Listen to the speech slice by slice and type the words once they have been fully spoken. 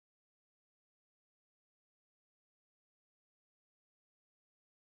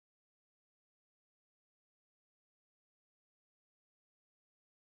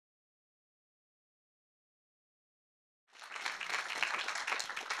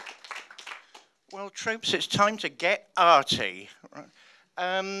Well, troops, it's time to get arty.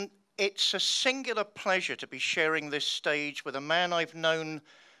 It's a singular pleasure to be sharing this stage with a man I've known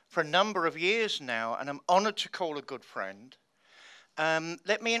for a number of years now, and I'm honoured to call a good friend.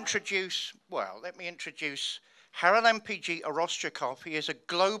 Let me introduce Haralampi Oroschakoff. He is a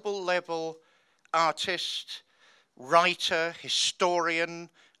global level artist, writer, historian.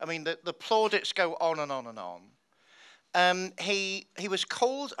 I mean, the plaudits go on and on and on. He was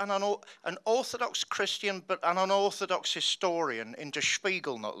called an Orthodox Christian, but an unorthodox historian in Der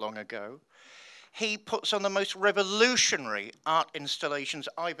Spiegel not long ago. He puts on the most revolutionary art installations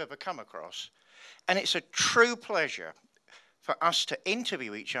I've ever come across. And it's a true pleasure for us to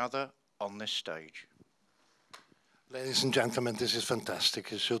interview each other on this stage. Ladies and gentlemen, this is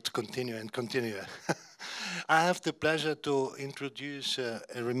fantastic. It should continue and continue. I have the pleasure to introduce a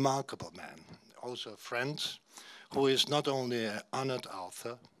remarkable man, also a friend, who is not only an honored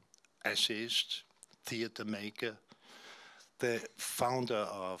author, essayist, theater maker, the founder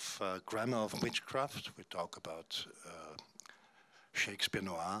of Grammar of Witchcraft. We talk about Shakespeare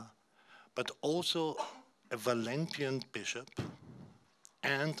noir, but also a Valentian bishop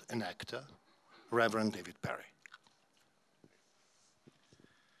and an actor, Reverend David Parry.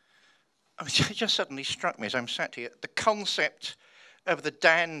 It just suddenly struck me as I'm sat here, the concept of the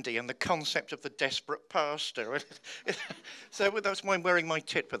dandy and the concept of the desperate pastor. So that's why I'm wearing my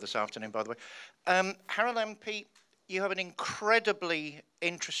tit for this afternoon, by the way. Haralampi, you have an incredibly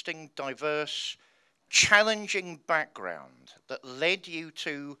interesting, diverse, challenging background that led you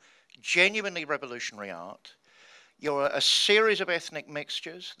to genuinely revolutionary art. You're a series of ethnic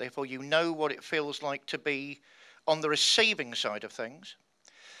mixtures, therefore you know what it feels like to be on the receiving side of things.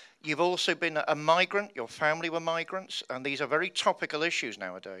 You've also been a migrant, your family were migrants, and these are very topical issues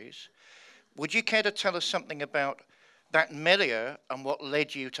nowadays. Would you care to tell us something about that milieu and what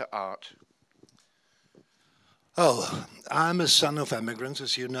led you to art? Oh, I'm a son of immigrants,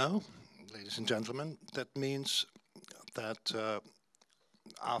 as you know, ladies and gentlemen. That means that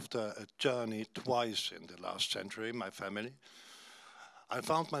after a journey twice in the last century, my family, I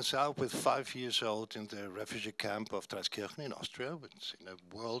found myself with 5 years old in the refugee camp of Treskirchen in Austria, which in a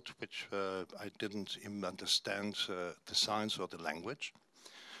world which I didn't even understand the science or the language.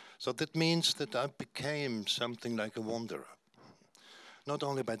 So that means that I became something like a wanderer, not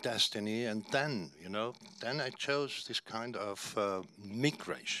only by destiny, and then, then I chose this kind of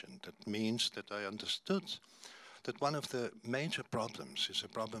migration. That means that I understood that one of the major problems is a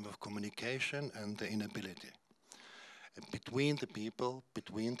problem of communication and the inability between the people,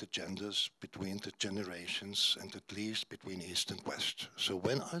 between the genders, between the generations, and at least between East and West. So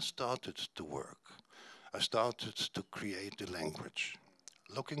when I started to work, I started to create a language,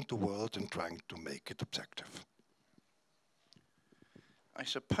 looking to the world and trying to make it objective. I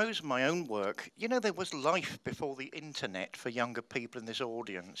suppose my own work, there was life before the internet for younger people in this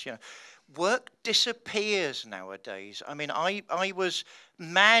audience. Work disappears nowadays. I mean, I was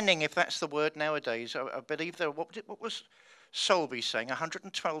manning, if that's the word nowadays. I believe there, what was Solby saying?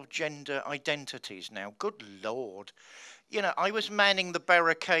 112 gender identities now. Good Lord. I was manning the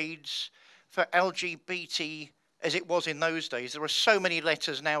barricades for LGBT as it was in those days. There are so many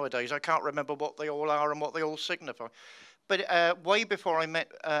letters nowadays, I can't remember what they all are and what they all signify. But way before I met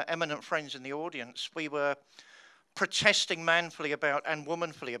eminent friends in the audience, we were protesting manfully about and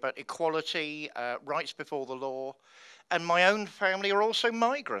womanfully about equality, rights before the law. And my own family are also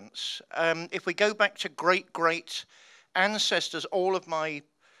migrants. If we go back to great ancestors, all of my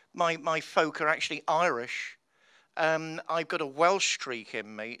folk are actually Irish. I've got a Welsh streak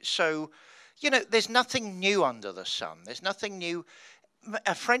in me. So, there's nothing new under the sun. There's nothing new.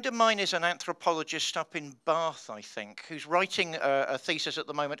 A friend of mine is an anthropologist up in Bath, I think, who's writing a thesis at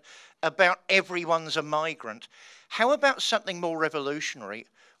the moment about everyone's a migrant. How about something more revolutionary?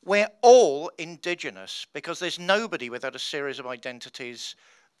 We're all indigenous, because there's nobody without a series of identities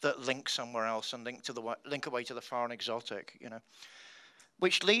that link somewhere else and link away to the far and exotic,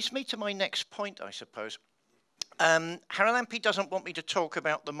 Which leads me to my next point, I suppose. Haralampi doesn't want me to talk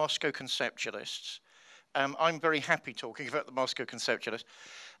about the Moscow conceptualists. I'm very happy talking about the Moscow conceptualist.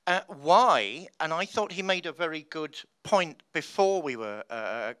 Why? And I thought he made a very good point before we were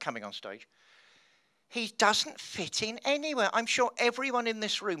coming on stage. He doesn't fit in anywhere. I'm sure everyone in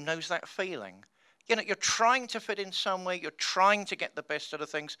this room knows that feeling. You're trying to fit in somewhere, you're trying to get the best out of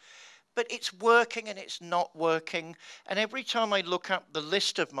things, but it's working and it's not working. And every time I look up the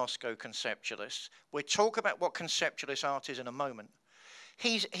list of Moscow conceptualists, we'll talk about what conceptualist art is in a moment.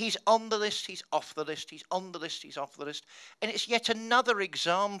 He's on the list, he's off the list, he's on the list, he's off the list. And it's yet another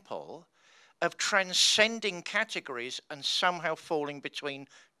example of transcending categories and somehow falling between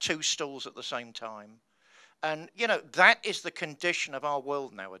two stools at the same time. And, you know, that is the condition of our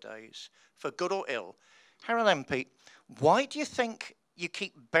world nowadays, for good or ill. Haralampi, why do you think you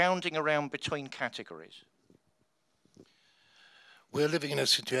keep bounding around between categories? We're living in a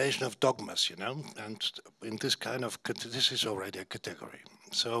situation of dogmas, you know, and in this kind of, this is already a category.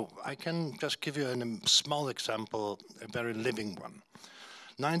 So I can just give you a small example, a very living one.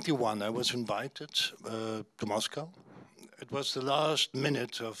 91, I was invited to Moscow. It was the last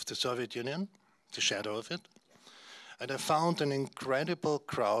minute of the Soviet Union, the shadow of it. And I found an incredible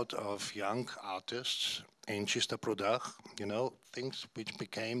crowd of young artists in Чисто прудах, you know, things which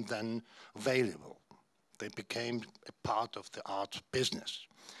became then available. They became a part of the art business.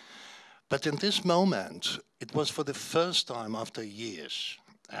 But in this moment, it was for the first time after years.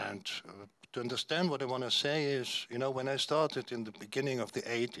 And to understand what I want to say is, you know, when I started in the beginning of the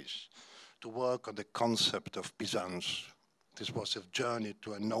 80s to work on the concept of Byzance, this was a journey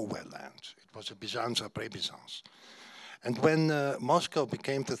to a nowhere land. It was a Byzance après Byzance. And when Moscow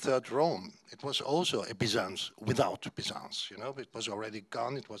became the third Rome, it was also a Byzance without Byzance. You know, it was already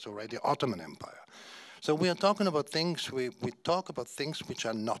gone. It was already Ottoman Empire. So we are talking about things, we talk about things which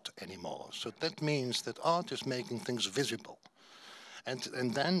are not anymore. So that means that art is making things visible.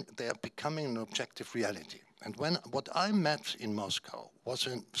 And then they are becoming an objective reality. And what I met in Moscow was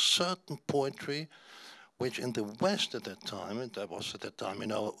a certain poetry which in the West at that time, and that was at that time, you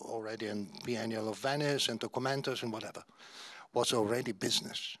know, already in Biennial of Venice and Documentos and whatever, was already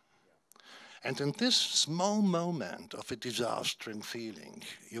business. And in this small moment of a disastrous feeling,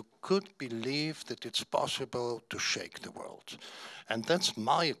 you could believe that it's possible to shake the world. And that's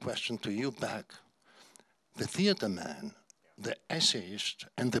my question to you back. The theater man, the essayist,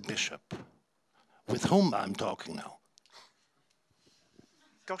 and the bishop, with whom I'm talking now.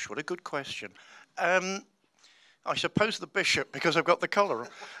 Gosh, what a good question. I suppose the bishop, because I've got the collar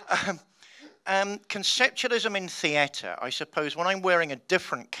on. Conceptualism in theatre, I suppose when I'm wearing a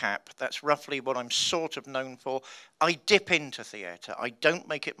different cap, that's roughly what I'm sort of known for. I dip into theatre. I don't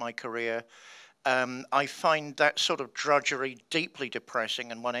make it my career. I find that sort of drudgery deeply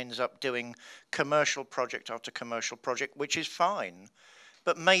depressing, and one ends up doing commercial project after commercial project, which is fine.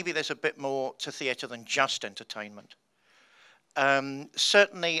 But maybe there's a bit more to theatre than just entertainment.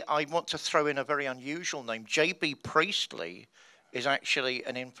 Certainly, I want to throw in a very unusual name. J.B. Priestley is actually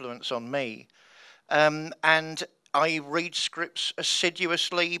an influence on me. And I read scripts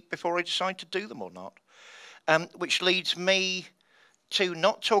assiduously before I decide to do them or not, which leads me to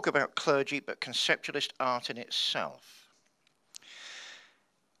not talk about clergy, but conceptualist art in itself.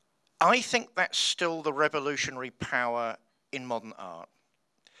 I think that's still the revolutionary power in modern art.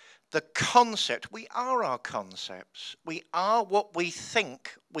 The concept, we are our concepts. We are what we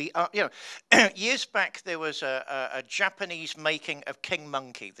think we are. You know, years back there was a Japanese making of King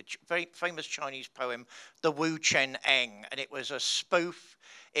Monkey, the very famous Chinese poem, the Wu Chen Eng, and it was a spoof.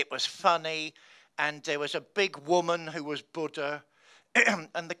 It was funny, and there was a big woman who was Buddha,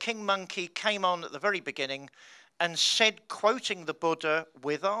 and the King Monkey came on at the very beginning and said, quoting the Buddha,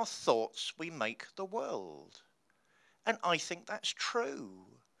 "With our thoughts we make the world," and I think that's true.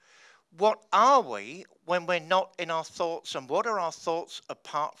 What are we when we're not in our thoughts, and what are our thoughts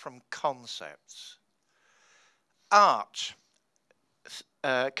apart from concepts? Art,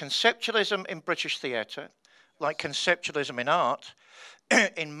 conceptualism in British theatre, like conceptualism in art,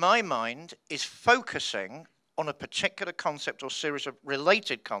 in my mind, is focusing on a particular concept or series of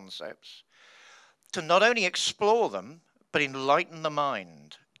related concepts to not only explore them, but enlighten the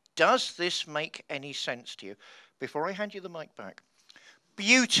mind. Does this make any sense to you? Before I hand you the mic back.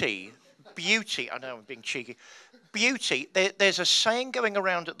 Beauty, I know I'm being cheeky. Beauty, there's a saying going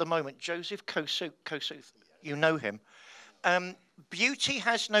around at the moment, Joseph Kosuth, you know him. Beauty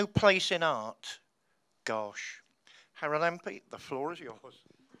has no place in art. Gosh. Haralampi, the floor is yours.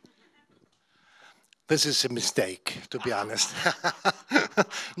 This is a mistake, to be honest.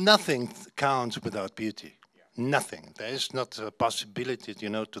 Nothing counts without beauty. Nothing. There is not a possibility, you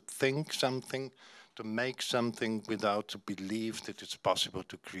know, to think something, to make something without to believe that it's possible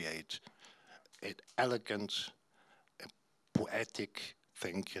to create an elegant, a poetic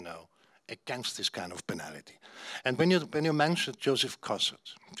thing, you know, against this kind of banality. And when you mentioned Joseph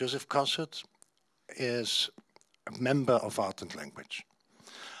Kosuth is a member of Art and Language.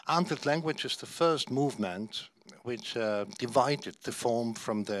 Art and Language is the first movement which divided the form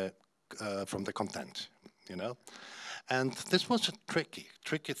from the content, you know. And this was a tricky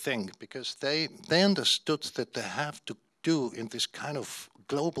thing, because they understood that they have to do in this kind of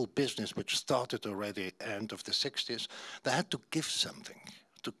global business, which started already end of the 60s, they had to give something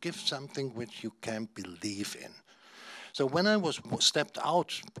to give something which you can believe in. So when I was stepped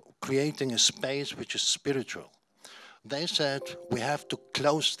out creating a space which is spiritual, they said we have to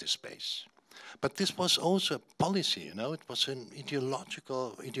close this space. But this was also a policy, you know, it was an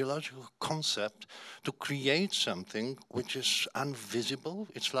ideological concept to create something which is invisible.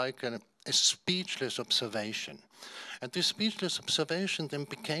 It's like a speechless observation. And this speechless observation then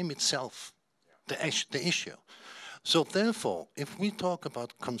became itself the issue. So therefore, if we talk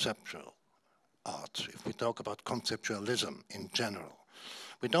about conceptual art, if we talk about conceptualism in general,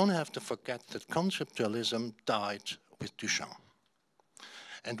 we don't have to forget that conceptualism died with Duchamp.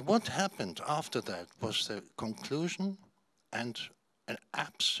 And what happened after that was the conclusion and an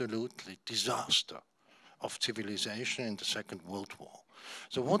absolutely disaster of civilization in the Second World War.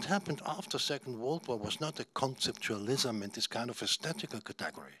 So what happened after Second World War was not a conceptualism in this kind of aesthetical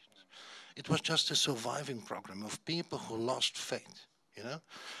category. It was just a surviving program of people who lost faith, you know?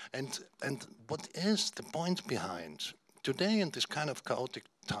 And what is the point behind today in this kind of chaotic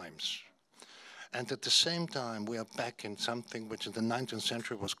times? And at the same time, we are back in something which in the 19th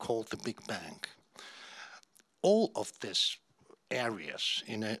century was called the Big Bang. All of these areas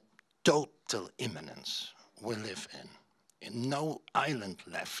in a total immanence we live in no island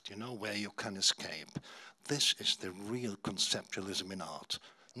left, you know, where you can escape. This is the real conceptualism in art.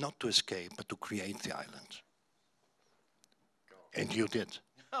 Not to escape, but to create the island. And you did.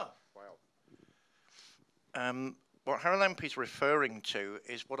 Oh, wow. What Haralampi is referring to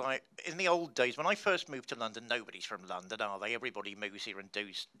is in the old days, when I first moved to London, nobody's from London, are they? Everybody moves here and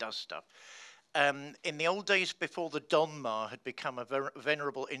does stuff. In the old days, before the Donmar had become a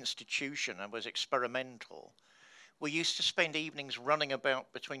venerable institution and was experimental, we used to spend evenings running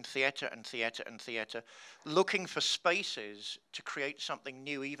about between theatre and theatre and theatre, looking for spaces to create something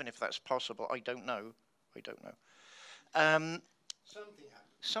new, even if that's possible. I don't know.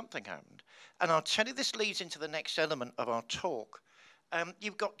 Something happened. And I'll tell you, this leads into the next element of our talk.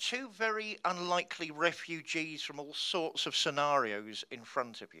 You've got two very unlikely refugees from all sorts of scenarios in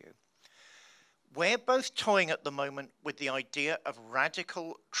front of you. We're both toying at the moment with the idea of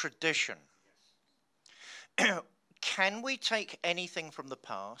radical tradition. Can we take anything from the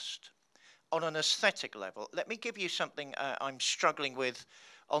past on an aesthetic level? Let me give you something I'm struggling with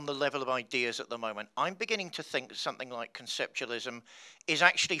on the level of ideas at the moment. I'm beginning to think something like conceptualism is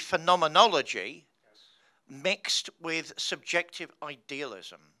actually phenomenology mixed with subjective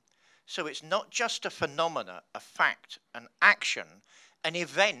idealism. So it's not just a phenomena, a fact, an action, an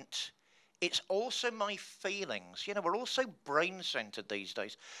event. It's also my feelings. You know, we're all so brain-centered these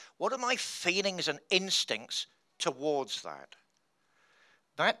days. What are my feelings and instincts towards that?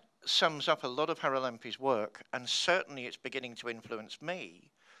 That sums up a lot of Haralampi's work, and certainly it's beginning to influence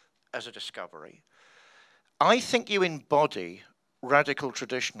me as a discovery. I think you embody radical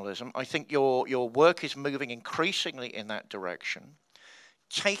traditionalism. I think your work is moving increasingly in that direction,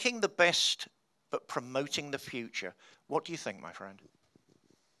 taking the best but promoting the future. What do you think, my friend?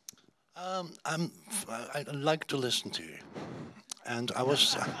 I like to listen to you, and I was.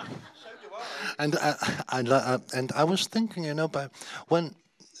 So do I. And I was thinking, you know, when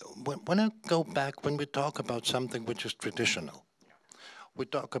I go back, when we talk about something which is traditional, we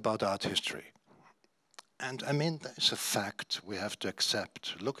talk about art history. And I mean, there's a fact we have to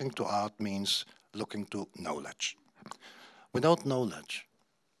accept. Looking to art means looking to knowledge. Without knowledge,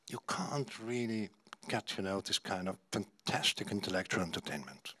 you can't really get, you know, this kind of fantastic intellectual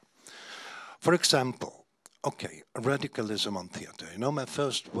entertainment. For example, okay, radicalism on theater. You know, my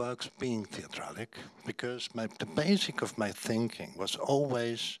first works being theatralic, because the basic of my thinking was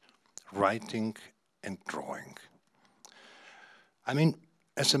always writing and drawing. I mean,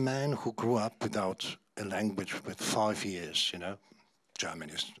 as a man who grew up without a language with 5 years, you know, German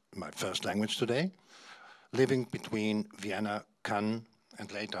is my first language today, living between Vienna, Cannes,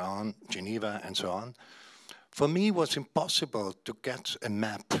 and later on Geneva and so on, for me it was impossible to get a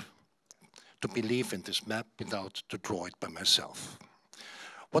map, to believe in this map without to draw it by myself.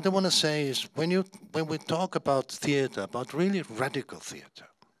 What I want to say is, when we talk about theater, about really radical theater,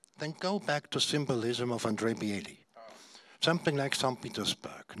 then go back to symbolism of André Bieli. Something like St.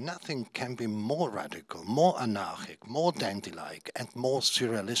 Petersburg. Nothing can be more radical, more anarchic, more dandy-like, and more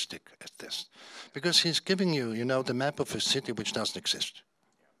surrealistic as this. Because he's giving you, you know, the map of a city which doesn't exist.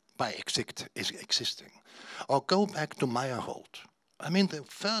 By is existing. Or go back to Meyerhold. I mean, the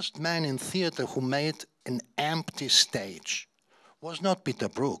first man in theater who made an empty stage was not Peter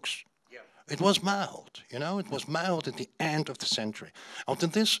Brooks. It was Meyerhold, you know, it was Meyerhold at the end of the century. Out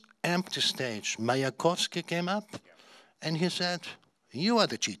of this empty stage, Mayakovsky came up, and he said, you are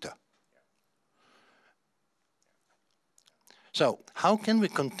the cheater. So how can we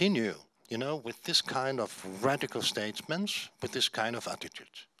continue, you know, with this kind of radical statements, with this kind of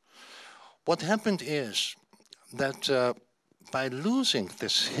attitude? What happened is that by losing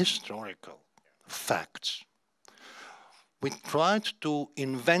this historical facts, we tried to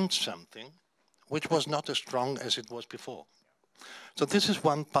invent something which was not as strong as it was before. So this is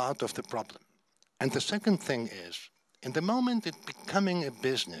one part of the problem. And the second thing is, in the moment it's becoming a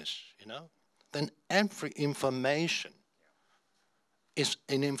business, you know, then every information is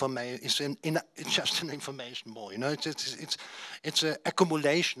it's just an information more, you know. It's an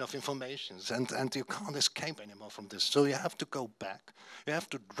accumulation of informations, and you can't escape anymore from this. So you have to go back. You have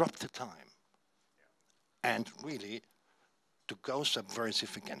to drop the time, and really to go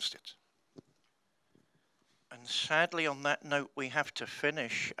subversive against it. And sadly, on that note, we have to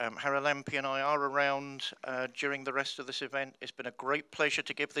finish. Haralampi and I are around during the rest of this event. It's been a great pleasure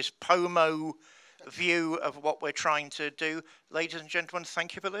to give this POMO view of what we're trying to do. Ladies and gentlemen,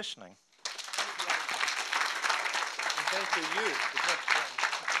 thank you for listening. And thank you.